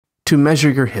To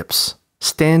measure your hips,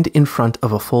 stand in front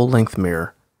of a full-length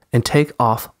mirror and take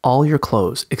off all your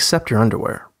clothes except your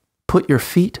underwear. Put your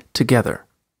feet together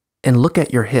and look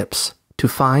at your hips to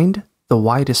find the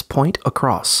widest point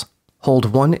across.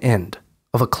 Hold one end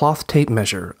of a cloth tape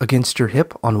measure against your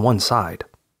hip on one side.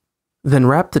 Then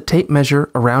wrap the tape measure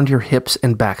around your hips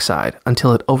and backside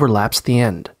until it overlaps the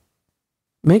end.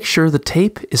 Make sure the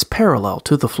tape is parallel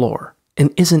to the floor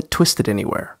and isn't twisted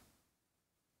anywhere.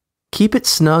 Keep it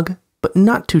snug but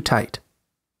not too tight.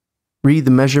 Read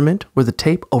the measurement where the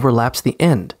tape overlaps the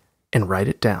end and write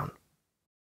it down.